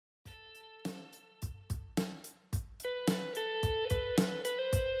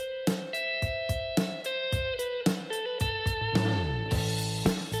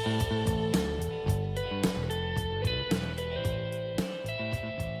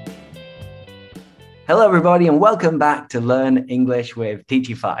Hello, everybody, and welcome back to Learn English with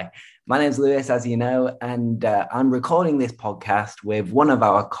Teachify. My name is Lewis, as you know, and I'm recording this podcast with one of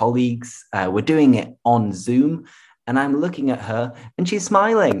our colleagues. We're doing it on Zoom, and I'm looking at her, and she's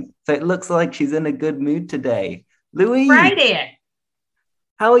smiling. So it looks like she's in a good mood today. Louise, Friday.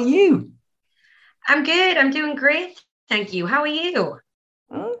 how are you? I'm good. I'm doing great. Thank you. How are you?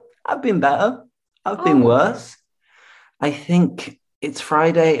 I've been better. I've been Oh, worse. I think it's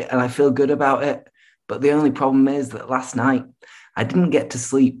Friday, and I feel good about it. But the only problem is that last night I didn't get to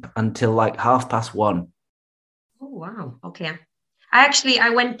sleep until like 1:30. wow. Okay. I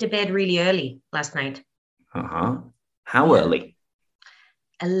went to bed really early last night. Uh-huh. How Yeah. early?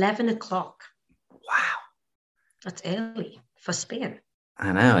 11 o'clock. Wow. That's early for Spain.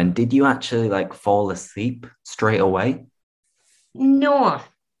 I know. And did you actually like fall asleep straight away? No,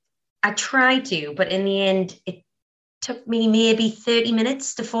 I tried to, but in the end, it took me maybe 30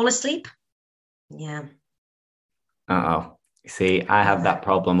 minutes to fall asleep. Yeah. Uh-oh. See, I have Yeah. that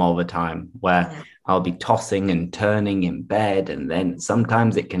problem all the time where Yeah. I'll be tossing and turning in bed, and then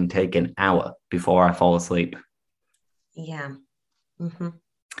sometimes it can take an hour before I fall asleep. Yeah. hmm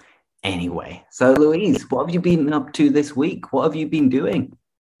Anyway, so Louise, what have you been up to this week? What have you been doing?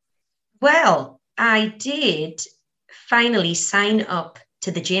 Well, I did finally sign up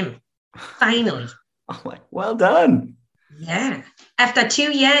to the gym. Finally. I'm like, well done. Yeah. After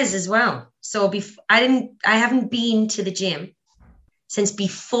 2 years as well. So I haven't been to the gym since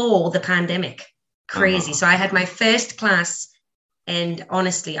before the pandemic. Crazy. Uh-huh. So I had my first class and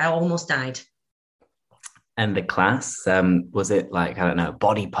honestly, I almost died. And the class, was it like, I don't know,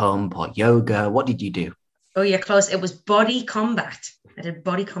 body pump or yoga? What did you do? Oh, you're close. It was body combat. I did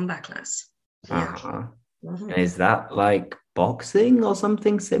body combat class. Yeah. Uh-huh. Mhm. Is that like boxing or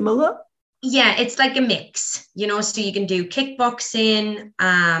something similar? Yeah, it's like a mix, so you can do kickboxing.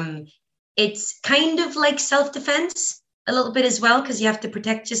 It's kind of like self-defense a little bit as well, because you have to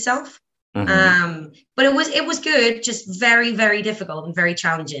protect yourself. Mm-hmm. But it was good, just very, very difficult and very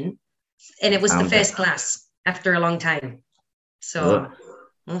challenging. And it was the Sounds it. first class after a long time. So, Ugh.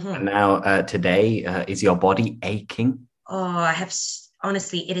 And mhm. now today, is your body aching? Oh,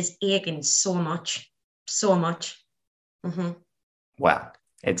 honestly, it is aching so much, so much. hmm Well,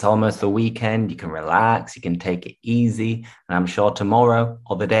 it's almost the weekend. You can relax, you can take it easy. And I'm sure tomorrow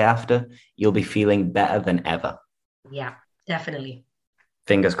or the day after, you'll be feeling better than ever. Yeah, definitely.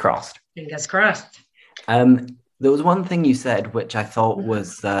 Fingers crossed. Fingers crossed. Um, there was one thing you said, which I thought hmm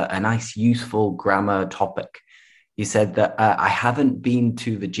was a nice, useful grammar topic. You said that I haven't been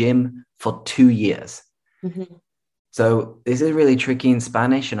to the gym for 2 years. hmm So this is really tricky in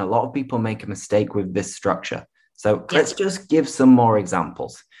Spanish, and a lot of people make a mistake with this structure. So Yeah. let's just give some more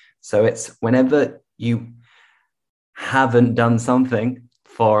examples. So it's whenever you haven't done something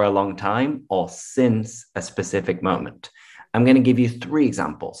for a long time or since a specific moment. I'm going to give you 3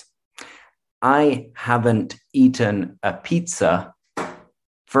 examples. I haven't eaten a pizza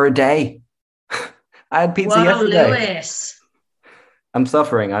for a day. I had pizza Wow, yesterday. Lewis, I'm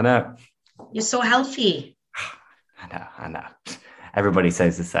suffering, I know. you're so healthy. I know. Everybody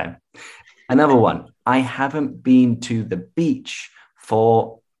says the same. Another one. I haven't been to the beach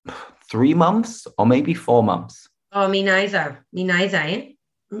for 3 months or maybe 4 months. Oh, me neither. Me neither, eh?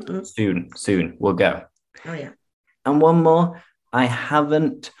 Mm-mm. Soon we'll go. Oh, yeah. And one more. I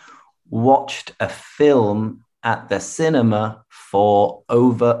haven't watched a film at the cinema for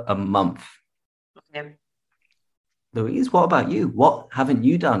over a month. Okay. Louise, what about you? What haven't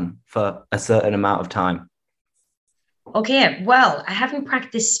you done for a certain amount of time? Okay, well, I haven't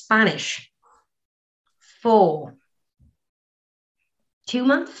practiced Spanish for 2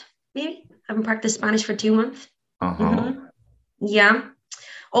 months, maybe. I haven't practiced Spanish for 2 months. Uh-huh. hmm Yeah.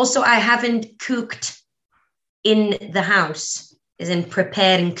 Also, I haven't cooked in the house, as in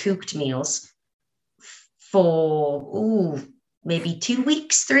prepared and cooked meals for maybe 2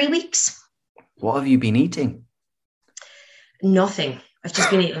 weeks, 3 weeks. What have you been eating? Nothing. I've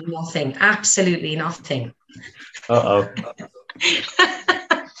just been eating nothing. Absolutely nothing. Uh-oh.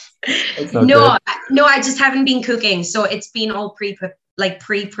 That's not No, good. no, I just haven't been cooking. So it's been all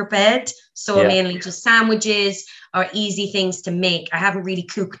pre-prepared. So Yeah. mainly just sandwiches or easy things to make. I haven't really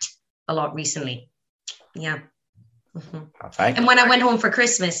cooked a lot recently. Yeah. Mhm. Perfect. And when I went home for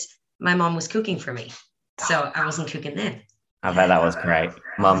Christmas, my mom was cooking for me. So I wasn't cooking then. I bet Yeah. that was great.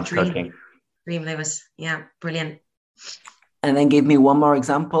 Oh, Mum's dream. cooking. Dream Lewis. Yeah, brilliant. And then give me one more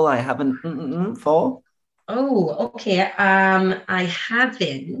example I haven't for. Oh, okay. I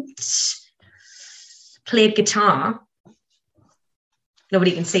haven't played guitar.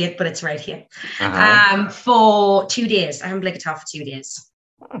 Nobody can see it, but it's right here. Uh-huh. For 2 days. I haven't played guitar for 2 days.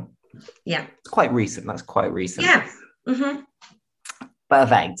 Yeah. It's quite recent. That's quite recent. Yeah. Mm-hmm.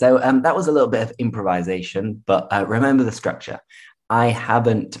 Perfect. So that was a little bit of improvisation, but remember the structure. I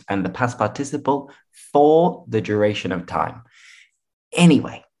haven't, and the past participle for the duration of time.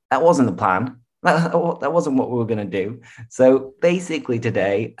 Anyway, that wasn't the plan. That wasn't what we were going to do. So basically,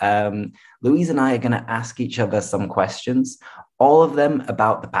 today, Louise and I are going to ask each other some questions, all of them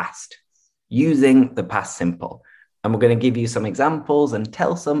about the past, using the past simple. And we're going to give you some examples and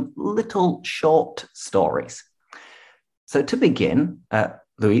tell some little short stories. So to begin,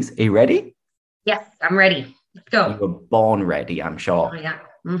 Louise, are you ready? Yes, I'm ready. Let's go. You were born ready, I'm sure. Oh, yeah.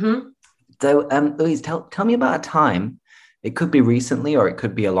 Mm-hmm. So, Louise, tell me about a time, it could be recently or it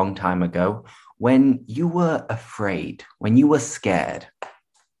could be a long time ago, when you were afraid, when you were scared.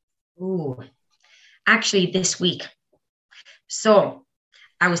 Ooh, actually, this week. So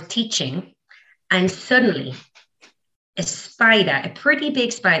I was teaching, and suddenly a spider, a pretty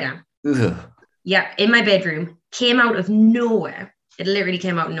big spider, Ugh. yeah, in my bedroom, came out of nowhere. It literally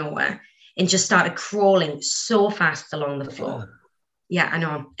came out of nowhere and just started crawling so fast along the floor. Yeah, I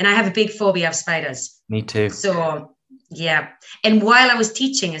know. And I have a big phobia of spiders. Me too. So, yeah. And while I was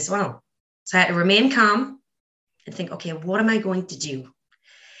teaching as well, so I had to remain calm and think, okay, what am I going to do?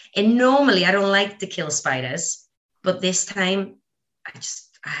 And normally I don't like to kill spiders, but this time I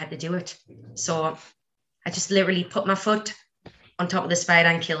had to do it. So I just literally put my foot on top of the spider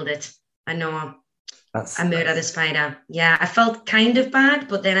and killed it. I know. I murdered the spider. Yeah, I felt kind of bad,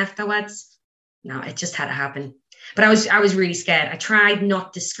 but then afterwards, no, it just had to happen. But I was really scared. I tried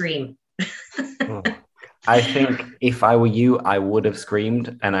not to scream. I think if I were you, I would have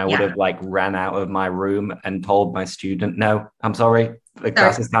screamed and I would have like ran out of my room and told my student, no, I'm sorry, the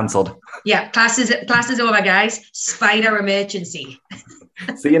class is cancelled. Yeah, class is over, guys. Spider emergency.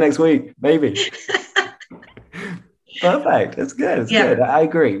 See you next week, maybe. Perfect. It's good. It's good. I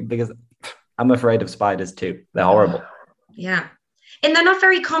agree because I'm afraid of spiders too. They're horrible. Yeah. And they're not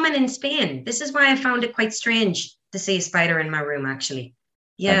very common in Spain. This is why I found it quite strange to see a spider in my room, actually.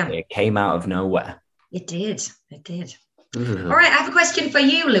 Yeah. Like it came out of nowhere. It did. It did. Ugh. All right. I have a question for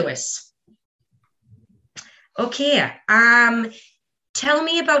you, Lewis. Okay. Tell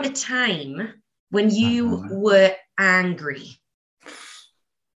me about a time when you were angry.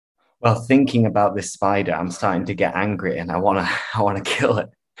 Well, thinking about this spider, I'm starting to get angry and I want to kill it.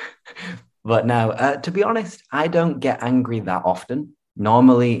 But now, to be honest, I don't get angry that often.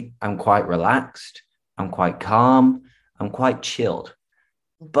 Normally, I'm quite relaxed. I'm quite calm. I'm quite chilled.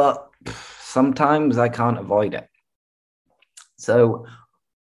 But sometimes I can't avoid it. So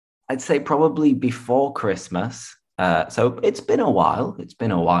I'd say probably before Christmas. So it's been a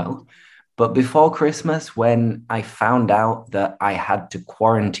while. But before Christmas, when I found out that I had to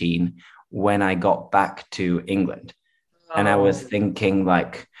quarantine when I got back to England, and I was thinking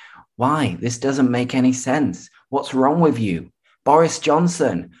like, why? This doesn't make any sense. What's wrong with you? Boris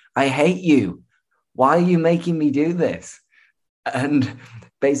Johnson, I hate you. Why are you making me do this? And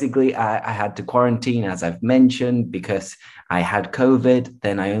basically, I had to quarantine, as I've mentioned, because I had COVID.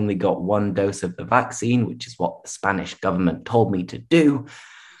 Then I only got one dose of the vaccine, which is what the Spanish government told me to do.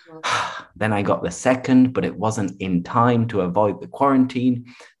 Then I got the second, but it wasn't in time to avoid the quarantine.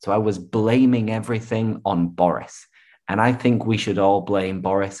 So I was blaming everything on Boris. And I think we should all blame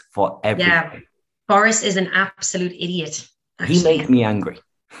Boris for everything. Yeah, Boris is an absolute idiot. Actually. He makes me angry.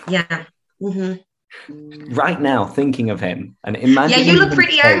 Yeah. Mm-hmm. Right now, thinking of him and imagine. Yeah, you look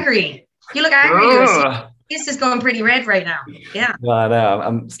pretty angry. You look angry. This is going pretty red right now. Yeah. Well, I know.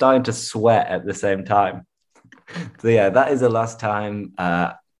 I'm starting to sweat at the same time. So yeah, that is the last time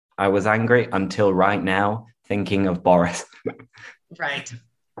I was angry until right now, thinking of Boris. Right.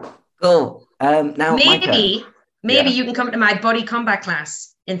 Cool. Now maybe you can come to my body combat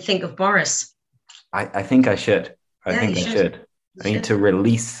class and think of Boris. I think I should. I should. I need to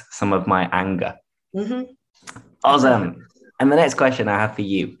release some of my anger. Mm-hmm. Awesome. And the next question I have for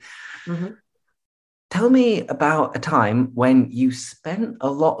you. Mm-hmm. Tell me about a time when you spent a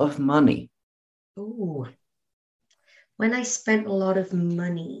lot of money. Ooh. When I spent a lot of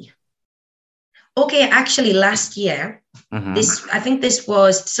money. Okay, actually last year, this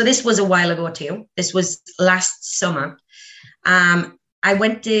was a while ago too. This was last summer. I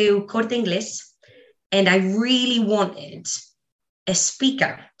went to Corte Inglés and I really wanted a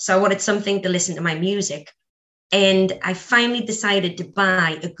speaker. So I wanted something to listen to my music. And I finally decided to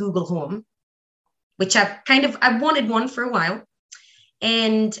buy a Google Home, which I wanted one for a while.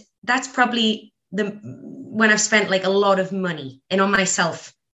 And that's probably when I've spent like a lot of money and on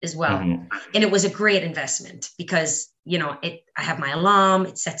myself as well. Mm-hmm. And it was a great investment because, I have my alarm.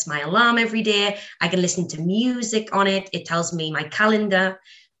 It sets my alarm every day. I can listen to music on it. It tells me my calendar.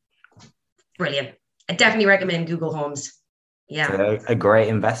 brilliant. I definitely recommend Google Homes. Yeah. It's a great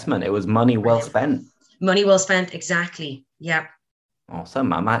investment. It was money well spent. Money well spent. Exactly. Yeah.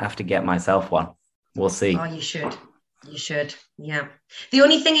 Awesome. I might have to get myself one. We'll see. Oh, you should. You should. Yeah. The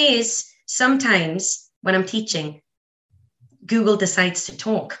only thing is, sometimes when I'm teaching, Google decides to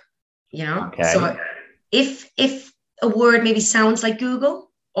talk, Okay. So if a word maybe sounds like Google,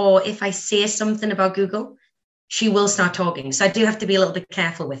 or if I say something about Google, she will start talking. So I do have to be a little bit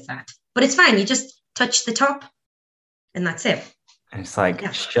careful with that. But it's fine. You just touch the top and that's it. And it's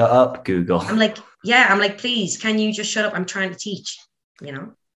like, shut up, Google. I'm like, please, can you just shut up? I'm trying to teach,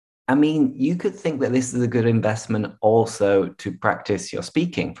 I mean, you could think that this is a good investment also to practice your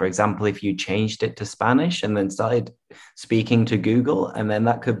speaking. For example, if you changed it to Spanish and then started speaking to Google, and then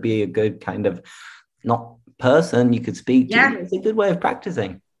that could be a good kind of not person you could speak to. Yeah. It's a good way of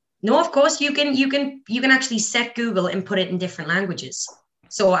practicing. No, of course you can actually set Google and put it in different languages.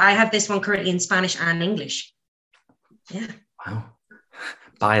 So I have this one currently in Spanish and English. Yeah. Wow.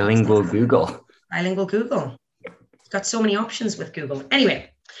 Bilingual Google. Bilingual Google. Got so many options with Google. Anyway.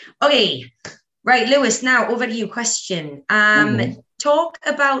 Okay, right, Lewis, now over to you. Question. Talk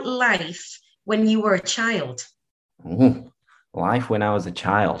about life when you were a child. Ooh, life when I was a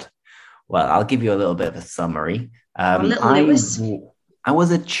child. Well, I'll give you a little bit of a summary. Lewis. I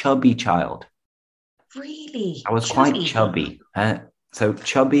was a chubby child. Really? I was quite chubby. So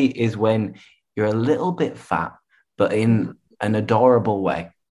chubby is when you're a little bit fat, but in an adorable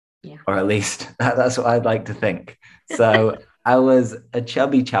way. Yeah. Or at least that's what I'd like to think. So I was a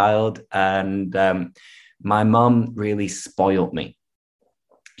chubby child, and my mum really spoiled me.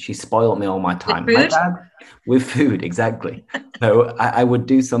 She spoiled me all my time. With food? With food, exactly. So I would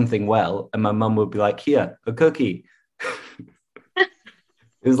do something well, and my mum would be like, "Here, a cookie."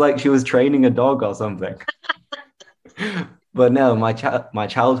 It was like she was training a dog or something. But no, my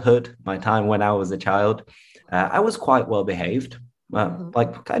childhood, my time when I was a child, I was quite well behaved.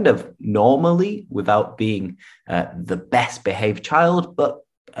 Like kind of normally, without being the best behaved child, but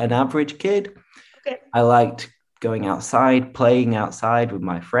an average kid. Okay. I liked going outside, playing outside with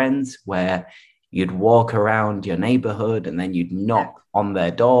my friends, where you'd walk around your neighborhood and then you'd knock on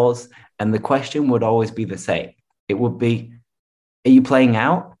their doors. And the question would always be the same. It would be, "Are you playing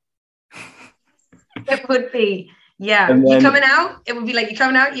out?" It would be. Yeah. Then, you coming out? It would be like, "You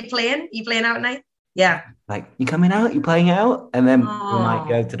coming out? You playing? You playing out at night?" Yeah. Like, "You coming out? You playing out?" And then we might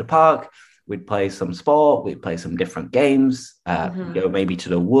go to the park. We'd play some sport. We'd play some different games. Go maybe to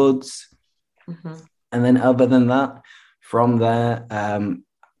the woods. And then other than that, from there,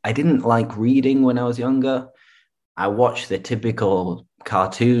 I didn't like reading when I was younger. I watched the typical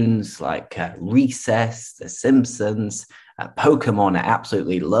cartoons like Recess, The Simpsons, Pokemon. I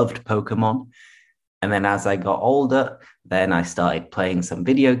absolutely loved Pokemon. And then as I got older, then I started playing some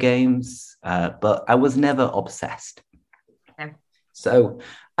video games, but I was never obsessed. Okay. So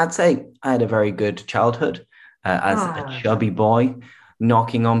I'd say I had a very good childhood as a chubby boy,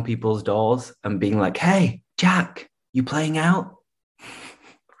 knocking on people's doors and being like, "Hey, Jack, you playing out?"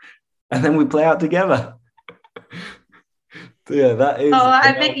 And then we play out together. So yeah, that is.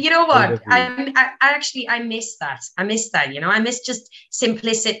 You know what? I miss that. I miss that. I miss just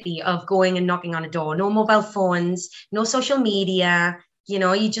simplicity of going and knocking on a door. No mobile phones, no social media.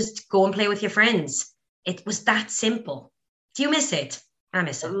 You just go and play with your friends. It was that simple. Do you miss it? I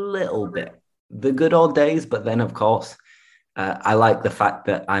miss it a little bit. The good old days, but then of course, I like the fact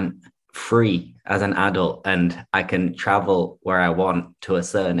that I'm free as an adult and I can travel where I want to a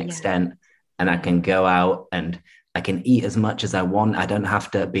certain extent, and I can go out and I can eat as much as I want. I don't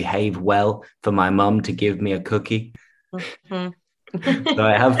have to behave well for my mum to give me a cookie. So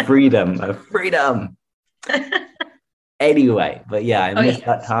I have freedom. Anyway, but yeah, I missed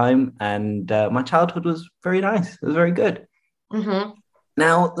that time, and my childhood was very nice. It was very good.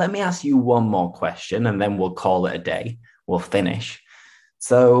 Now, let me ask you one more question, and then we'll call it a day. We'll finish.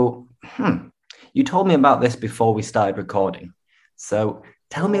 So, you told me about this before we started recording. So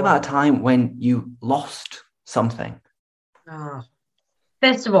tell me about a time when you lost something.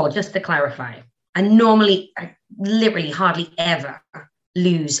 First of all, just to clarify, I literally hardly ever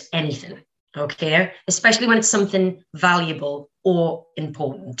lose anything, okay? Especially when it's something valuable or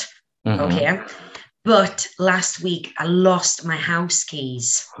important, okay? But last week, I lost my house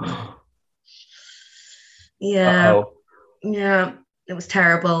keys. Yeah. Uh-oh. Yeah, it was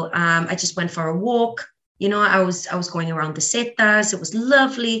terrible. I just went for a walk. I was going around the setas. It was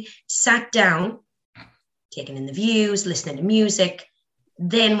lovely. Sat down, taking in the views, listening to music.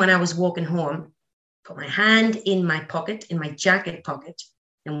 Then when I was walking home, put my hand in my pocket, in my jacket pocket,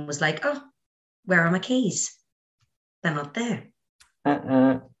 and was like, "Oh, where are my keys? They're not there."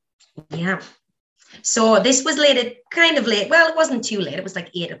 Yeah. So this was kind of late. Well, it wasn't too late. It was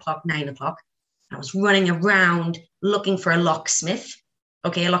like 8 o'clock, 9 o'clock. I was running around looking for a locksmith.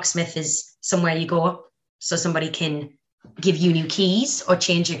 Okay, a locksmith is somewhere you go so somebody can give you new keys or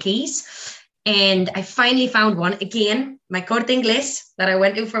change your keys. And I finally found one. Again, my Corte Inglés that I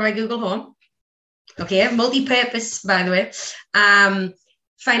went to for my Google Home. Okay, multi-purpose, by the way.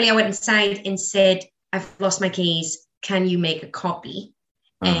 Finally, I went inside and said, I've lost my keys. Can you make a copy?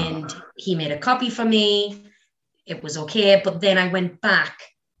 And he made a copy for me. It was okay. But then I went back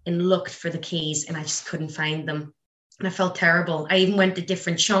and looked for the keys and I just couldn't find them. And I felt terrible. I even went to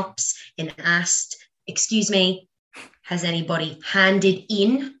different shops and asked, excuse me, has anybody handed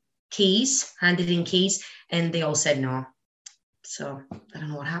in keys? And they all said no. So I don't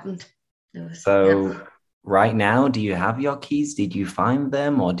know what happened. Right now, do you have your keys? Did you find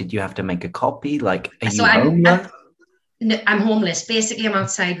them or did you have to make a copy? Like, are you homeless? I'm homeless. Basically, I'm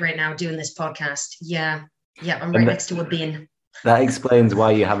outside right now doing this podcast. Yeah, I'm right next to a bin. That explains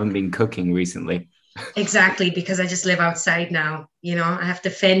why you haven't been cooking recently. Exactly, because I just live outside now. You know, I have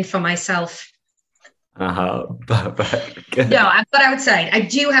to fend for myself. No, I've got outside. I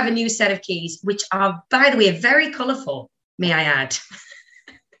do have a new set of keys, which are, by the way, very colourful, may I add.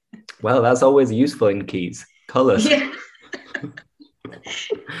 Well, that's always useful in keys. Colours. Yeah.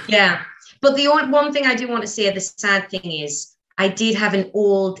 Yeah. But the one thing I do want to say, the sad thing is, I did have an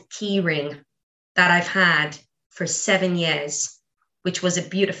old key ring that I've had for 7 years, which was a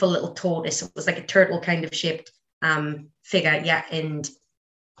beautiful little tortoise. It was like a turtle kind of shaped figure. Yeah. And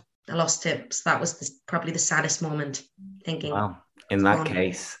I lost it. So that was probably the saddest moment, thinking. Wow. In that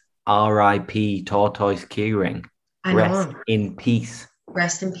case, R.I.P. tortoise key ring. Rest in peace.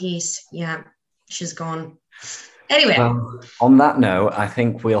 Rest in peace. Yeah. She's gone. Anyway. Well, on that note, I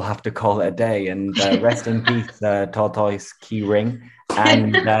think we'll have to call it a day and rest in peace, tortoise key ring.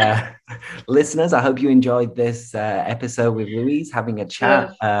 And listeners, I hope you enjoyed this episode with Louise, having a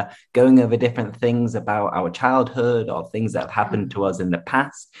chat, going over different things about our childhood or things that have happened to us in the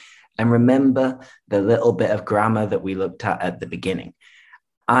past. And remember the little bit of grammar that we looked at the beginning.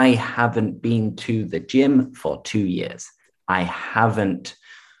 I haven't been to the gym for 2 years. I haven't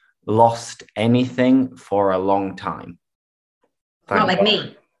lost anything for a long time. Not like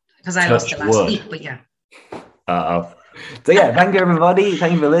me, because I lost it last week, but yeah. So yeah, thank you everybody.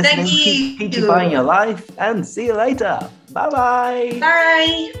 Thank you for listening. Keep beautifying your life and see you later. Bye-bye.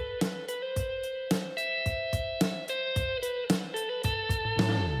 Bye.